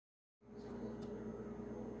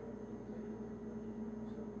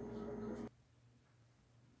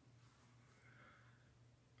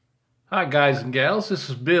Hi guys and gals, this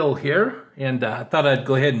is Bill here, and I thought I'd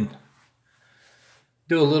go ahead and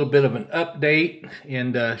do a little bit of an update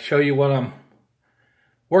and show you what I'm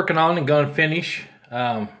working on and going to finish.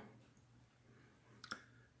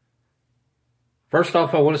 First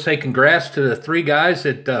off, I want to say congrats to the 3 guys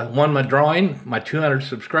that won my drawing, my 200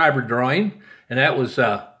 subscriber drawing, and that was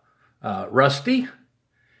Rusty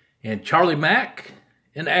and Charlie Mack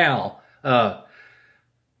and Al.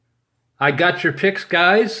 I got your picks,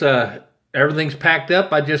 guys. Everything's packed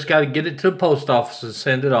up. I just got to get it to the post office and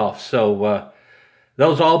send it off. So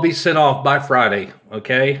those all be sent off by Friday,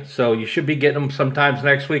 okay? So you should be getting them sometimes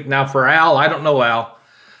next week. Now for Al, I don't know, Al.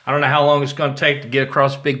 I don't know how long it's going to take to get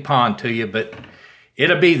across the big pond to you, but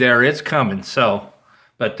it'll be there. It's coming. So,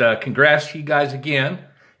 but congrats to you guys again.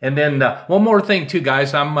 And then one more thing too,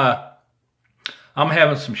 guys. I'm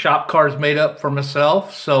having some shop cards made up for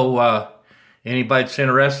myself. So anybody that's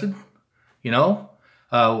interested, you know,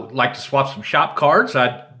 like to swap some shop cards,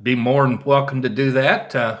 I'd be more than welcome to do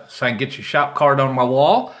that, so I can get your shop card on my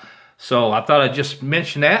wall. So I thought I'd just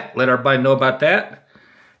mention that, let everybody know about that.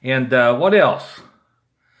 And what else?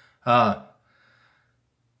 Why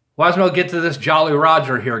don't I get to this Jolly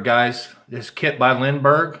Roger here, guys? This kit by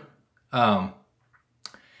Lindberg.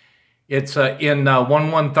 It's in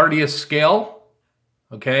 1/130th scale,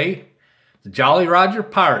 okay? The Jolly Roger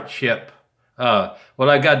pirate ship. What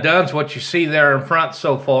I got done is what you see there in front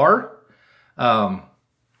so far.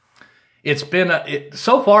 It's been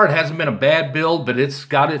so far it hasn't been a bad build, but it's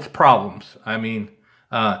got its problems. I mean,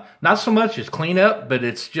 not so much as cleanup, but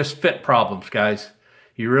it's just fit problems, guys.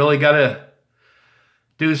 You really got to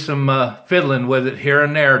do some fiddling with it here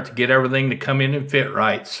and there to get everything to come in and fit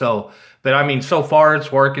right. So, but I mean, so far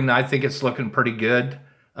it's working. I think it's looking pretty good.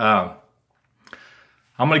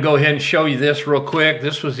 I'm going to go ahead and show you this real quick.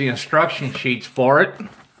 This was the instruction sheets for it.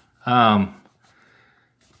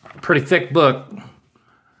 Pretty thick book.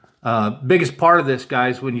 Biggest part of this,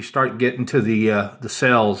 guys, when you start getting to the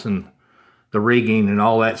cells and the rigging and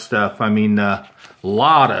all that stuff. I mean,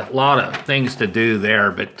 lot of things to do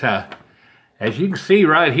there. But as you can see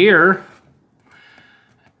right here,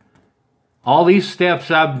 all these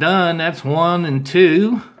steps I've done, that's 1 and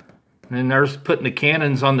 2. And then there's putting the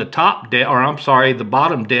cannons on the top deck, or I'm sorry, the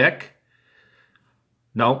bottom deck.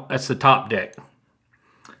 No, that's the top deck.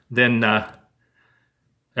 Then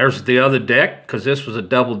there's the other deck, because this was a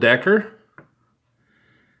double-decker.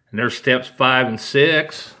 And there's steps 5 and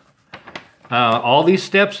 6. All these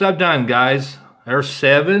steps I've done, guys. There's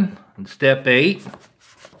 7 and step 8.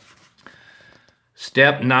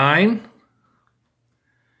 Step 9.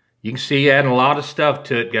 You can see adding a lot of stuff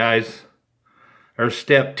to it, guys. There's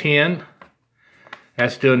step 10.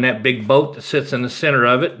 That's doing that big boat that sits in the center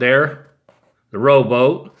of it there. The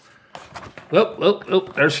rowboat.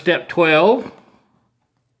 Whoop. There's step 12.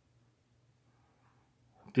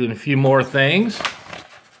 Doing a few more things.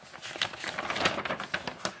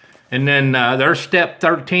 And then there's step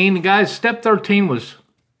 13. Guys, step 13 was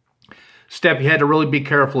a step you had to really be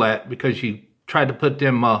careful at because you tried to put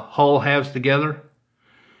them hull halves together.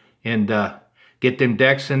 And get them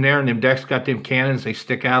decks in there, and them decks got them cannons. They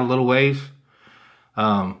stick out a little ways.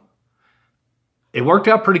 It worked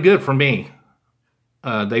out pretty good for me.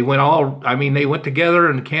 They went together,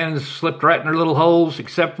 and the cannons slipped right in their little holes,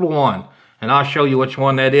 except for one. And I'll show you which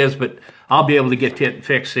one that is, but I'll be able to get to it and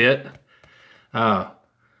fix it.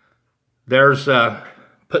 There's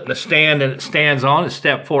putting the stand and it stands on. It's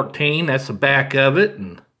step 14. That's the back of it,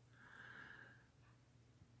 and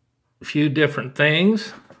a few different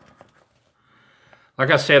things. Like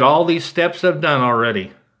I said, all these steps I've done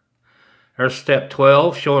already. There's step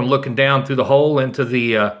 12, showing looking down through the hole into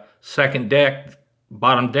the second deck,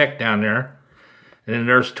 bottom deck down there. And then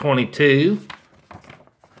there's 22.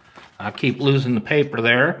 I keep losing the paper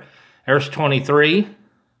there. There's 23.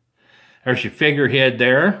 There's your figurehead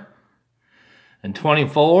there. And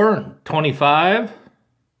 24, and 25.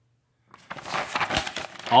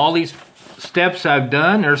 All these steps I've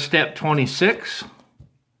done, there's step 26.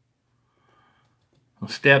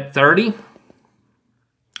 Step 30,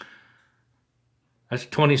 that's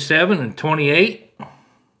 27 and 28.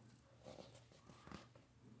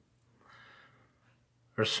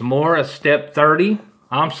 There's some more at step 30.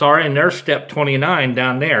 I'm sorry, and there's step 29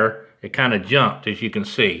 down there. It kind of jumped, as you can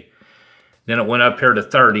see. Then it went up here to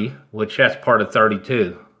 30, which that's part of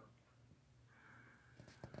 32.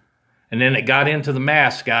 And then it got into the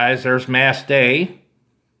mast, guys. There's mast A.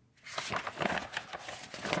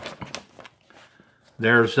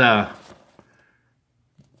 There's the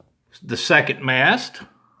second mast.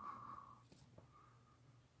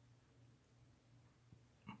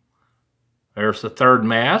 There's the third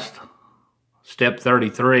mast, step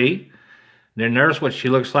 33. Then there's what she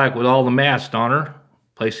looks like with all the masts on her,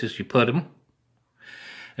 places you put them.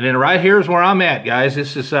 And then right here is where I'm at, guys.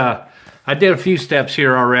 This is, I did a few steps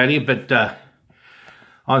here already, but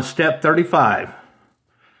on step 35.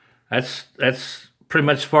 That's pretty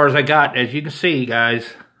much as far as I got. As you can see, guys,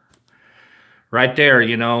 right there,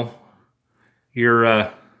 you know,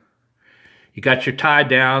 you got your tie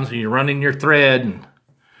downs and you're running your thread and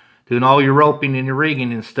doing all your roping and your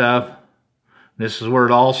rigging and stuff. This is where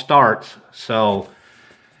it all starts. So,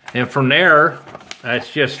 and from there, that's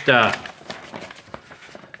just the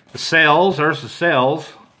sails. There's the sails,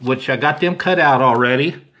 which I got them cut out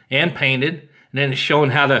already and painted. And then it's showing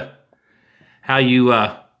how you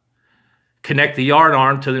connect the yard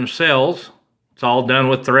arm to them sails. It's all done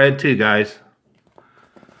with thread too, guys.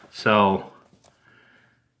 So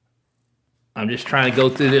I'm just trying to go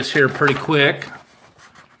through this here pretty quick.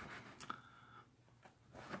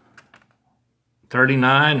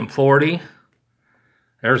 39 and 40.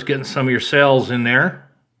 There's getting some of your sails in there.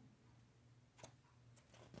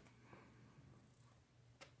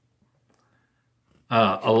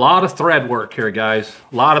 A lot of thread work here, guys.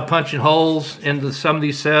 A lot of punching holes into some of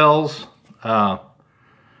these sails. You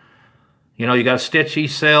know, you got to stitch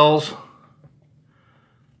these sails,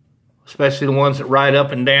 especially the ones that ride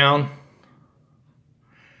up and down.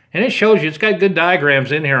 And it shows you, it's got good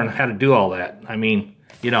diagrams in here on how to do all that. I mean,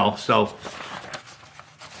 you know, so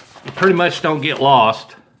you pretty much don't get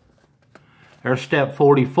lost. There's step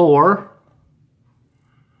 44.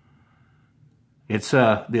 It's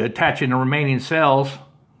the attaching the remaining sails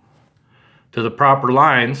to the proper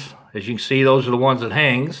lines. As you can see, those are the ones that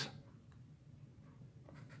hangs.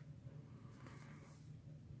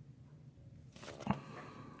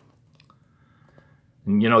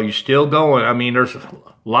 And, you know, you're still going. I mean, there's a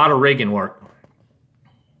lot of rigging work.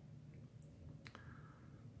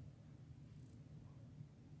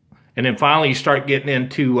 And then finally you start getting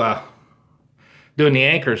into doing the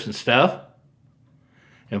anchors and stuff.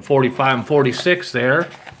 And 45 and 46 there.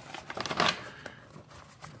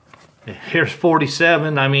 Here's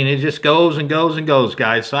 47. I mean, it just goes and goes and goes,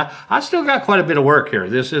 guys. So I still got quite a bit of work here.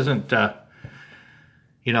 This isn't,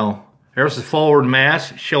 you know, there's the forward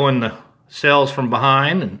mast showing the sails from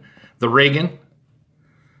behind and the rigging,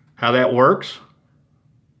 how that works.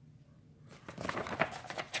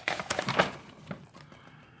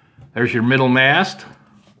 There's your middle mast.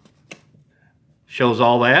 Shows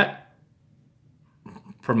all that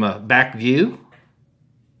from a back view.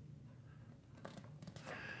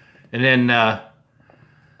 And then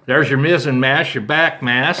there's your mizzen mast, your back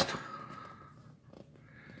mast.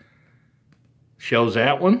 Shows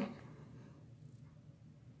that one.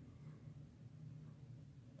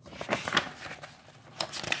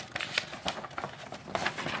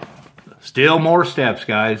 Still more steps,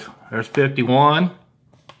 guys. There's 51.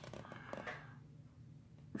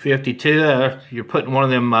 52, you're putting one of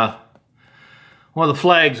them, one of the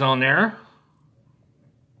flags on there.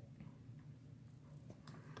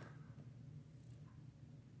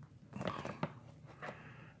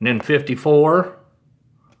 And then 54.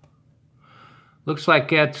 Looks like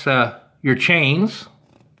that's your chains.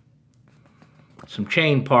 Some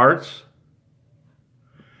chain parts.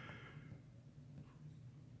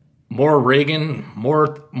 More rigging,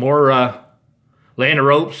 more landing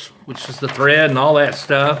ropes, which is the thread and all that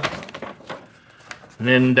stuff.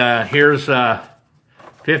 And then here's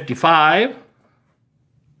 55.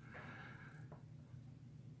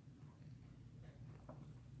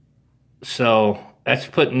 So that's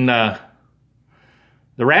putting the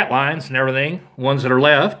rat lines and everything, ones that are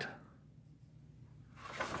left.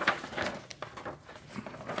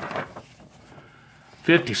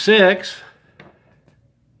 '56.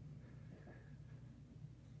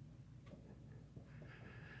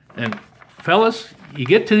 And fellas, you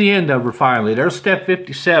get to the end of her finally. There's step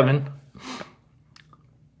 57.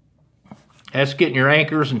 That's getting your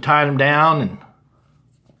anchors and tying them down, and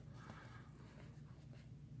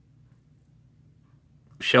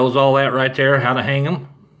shows all that right there, how to hang them.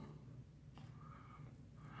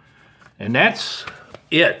 And that's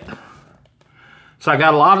it. So I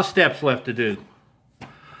got a lot of steps left to do. A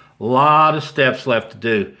lot of steps left to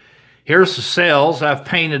do. Here's the sails. I've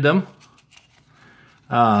painted them.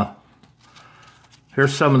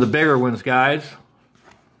 Here's some of the bigger ones, guys.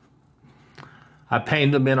 I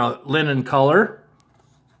painted them in a linen color.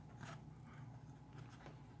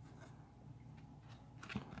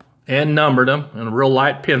 And numbered them in a real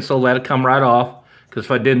light pencil. Let it come right off. Because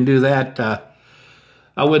if I didn't do that,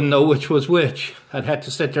 I wouldn't know which was which. I'd have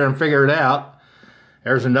to sit there and figure it out.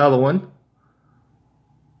 There's another one.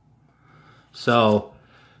 So,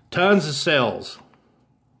 tons of sails.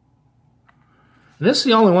 And this is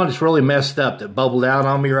the only one that's really messed up, that bubbled out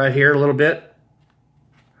on me right here a little bit.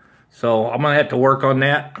 So I'm going to have to work on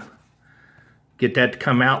that. Get that to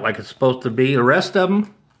come out like it's supposed to be. The rest of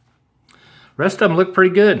them look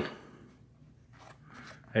pretty good,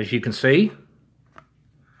 as you can see.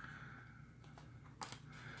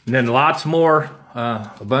 And then lots more,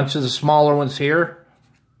 a bunch of the smaller ones here.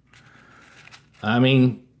 I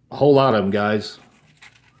mean, a whole lot of them, guys.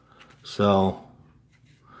 So,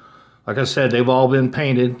 like I said, they've all been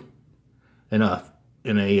painted in a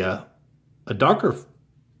darker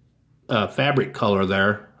fabric color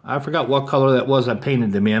there. I forgot what color that was I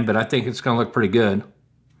painted them in, but I think it's going to look pretty good.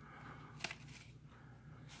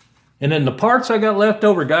 And then the parts I got left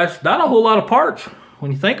over, guys, not a whole lot of parts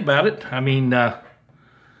when you think about it. I mean, I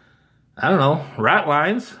don't know, rat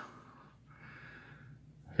lines.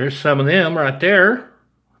 Here's some of them right there,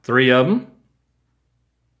 3 of them.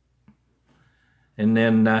 And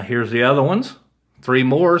then here's the other ones, 3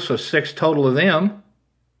 more, so 6 total of them.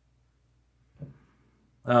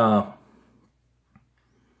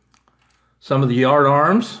 Some of the yard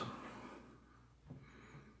arms.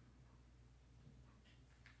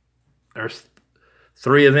 There's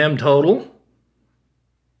 3 of them total.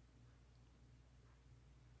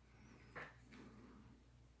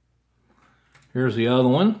 Here's the other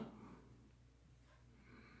one.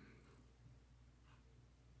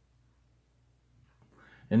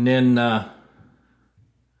 And then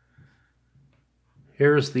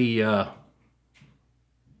here's the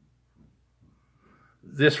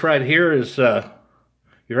this right here is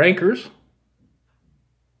your anchors.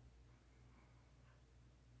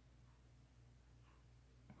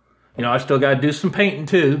 You know, I still got to do some painting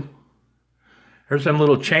too. Here's some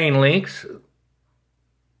little chain links.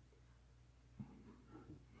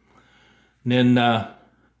 And then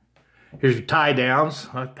here's your tie downs.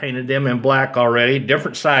 I painted them in black already.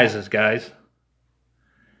 Different sizes, guys.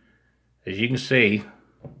 As you can see.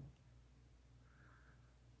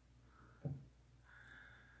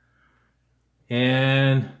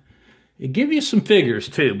 And it gives you some figures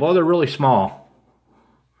too. Boy, they're really small.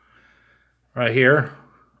 Right here.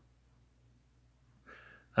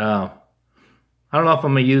 I don't know if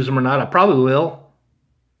I'm going to use them or not. I probably will.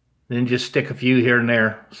 Then just stick a few here and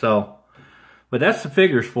there. So, but that's the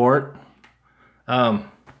figures for it. And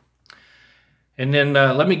then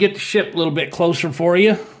let me get the ship a little bit closer for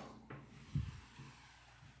you.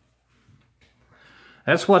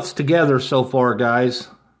 That's what's together so far, guys.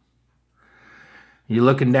 You're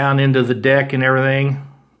looking down into the deck and everything.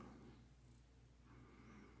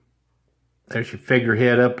 There's your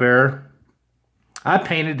figurehead up there. I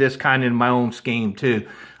painted this kind of in my own scheme too.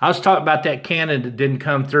 I was talking about that cannon that didn't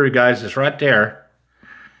come through, guys. It's right there.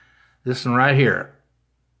 This one right here.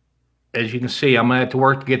 As you can see, I'm going to have to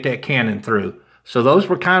work to get that cannon through. So those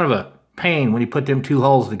were kind of a pain when you put them 2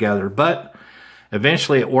 holes together. But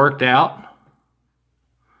eventually it worked out.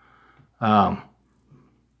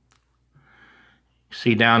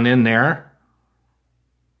 See down in there.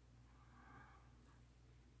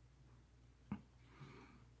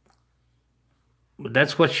 But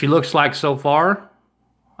that's what she looks like so far.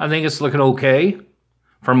 I think it's looking okay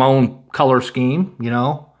for my own color scheme, you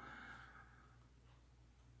know.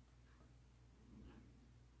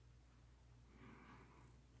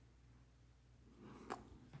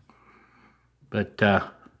 But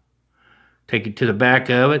take it to the back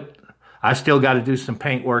of it. I still got to do some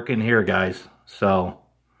paint work in here, guys. So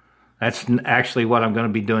that's actually what I'm going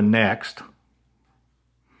to be doing next.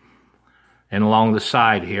 And along the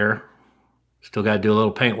side here. Still got to do a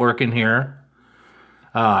little paint work in here.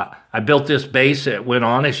 I built this base that went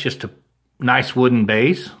on. It's just a nice wooden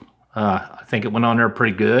base. I think it went on there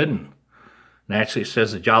pretty good. And actually it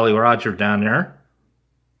says the Jolly Roger down there.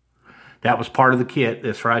 That was part of the kit.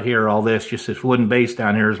 This right here, all this, just this wooden base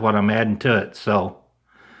down here is what I'm adding to it. So,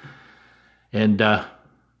 and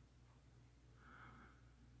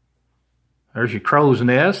there's your crow's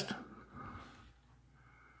nest.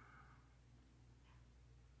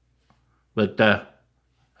 But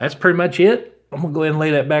that's pretty much it. I'm going to go ahead and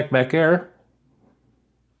lay that back there.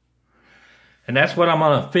 And that's what I'm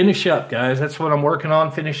going to finish up, guys. That's what I'm working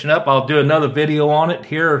on, finishing up. I'll do another video on it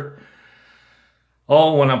here.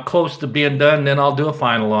 Oh, when I'm close to being done, then I'll do a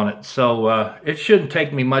final on it. So it shouldn't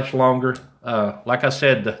take me much longer. Like I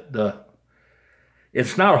said,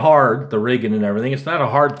 it's not hard, the rigging and everything. It's not a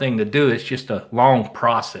hard thing to do. It's just a long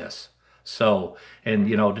process. So, and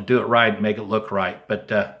you know, to do it right, make it look right.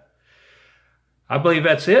 But I believe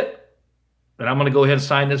that's it. And I'm going to go ahead and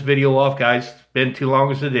sign this video off, guys. It's been too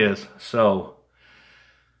long as it is. So,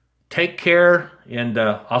 take care, and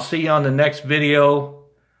I'll see you on the next video.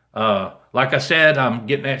 Like I said, I'm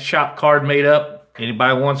getting that shop card made up.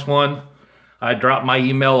 Anybody wants one, I drop my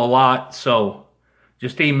email a lot, so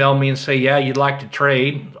just email me and say, yeah, you'd like to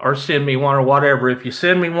trade, or send me one or whatever. If you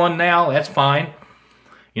send me one now, that's fine.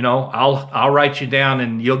 You know, I'll write you down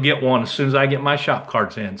and you'll get one as soon as I get my shop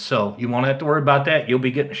cards in. So you won't have to worry about that. You'll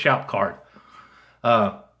be getting a shop card.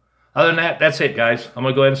 Other than that, that's it, guys. I'm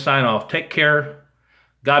going to go ahead and sign off. Take care.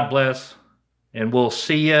 God bless. And we'll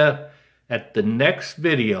see you at the next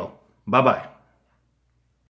video. Bye-bye.